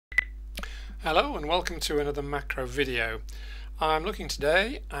Hello and welcome to another macro video. I'm looking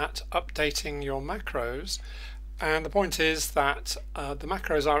today at updating your macros, and the point is that the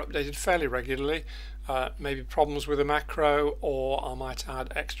macros are updated fairly regularly. Maybe problems with a macro, or I might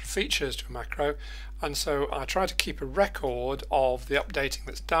add extra features to a macro, and so I try to keep a record of the updating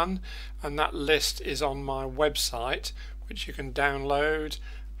that's done, and that list is on my website, which you can download,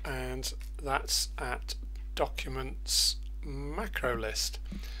 and that's at Documents Macro List.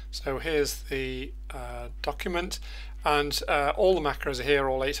 So here's the document, and all the macros are here,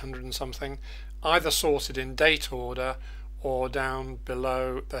 all 800 and something, either sorted in date order or down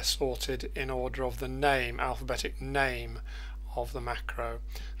below they're sorted in order of the name, alphabetic name of the macro.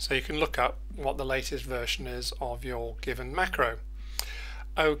 So you can look up what the latest version is of your given macro.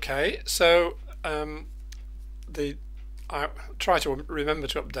 Okay, so I try to remember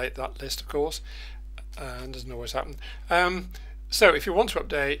to update that list, of course, and doesn't always happen. So if you want to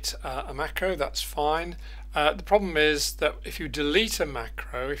update a macro, that's fine. The problem is that if you delete a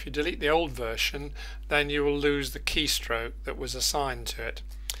macro, if you delete the old version, then you will lose the keystroke that was assigned to it.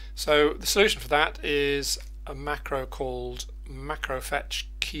 So the solution for that is a macro called macro fetch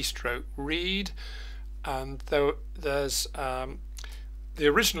keystroke read, and there's the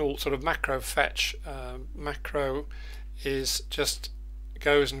original sort of macro fetch macro is just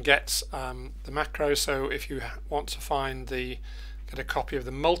goes and gets the macro. So if you want to get a copy of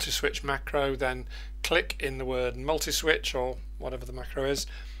the multi-switch macro, then click in the word multi-switch or whatever the macro is,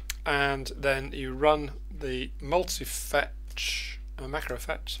 and then you run the macro fetch,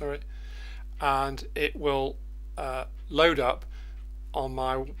 and it will load up on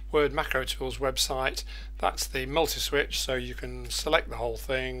my Word Macro Tools website. That's the multi-switch, so you can select the whole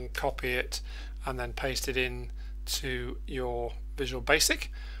thing, copy it, and then paste it in to your Visual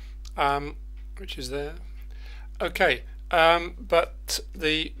Basic, which is there. Okay, but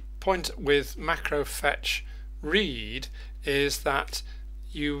the point with macro fetch read is that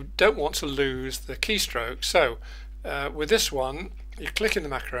you don't want to lose the keystroke. So with this one, you click in the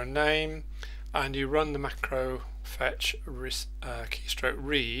macro name and you run the macro fetch keystroke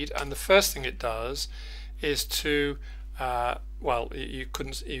read, and the first thing it does is to well,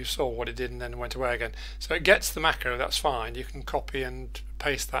 you saw what it did and then went away again. So it gets the macro, that's fine. You can copy and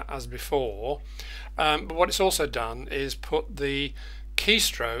paste that as before. But what it's also done is put the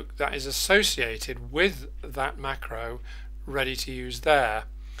keystroke that is associated with that macro ready to use there.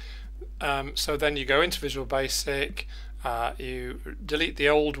 So then you go into Visual Basic, you delete the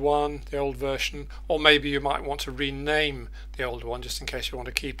old one, the old version, or maybe you might want to rename the old one just in case you want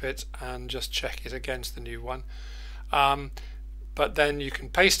to keep it and just check it against the new one. But then you can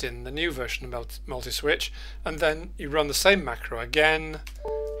paste in the new version of multi-switch, and then you run the same macro again,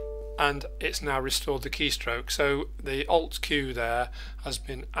 and it's now restored the keystroke. So the Alt Q there has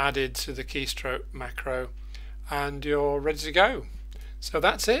been added to the keystroke macro, and you're ready to go. So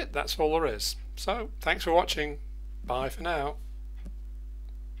that's it, that's all there is. So thanks for watching, bye for now.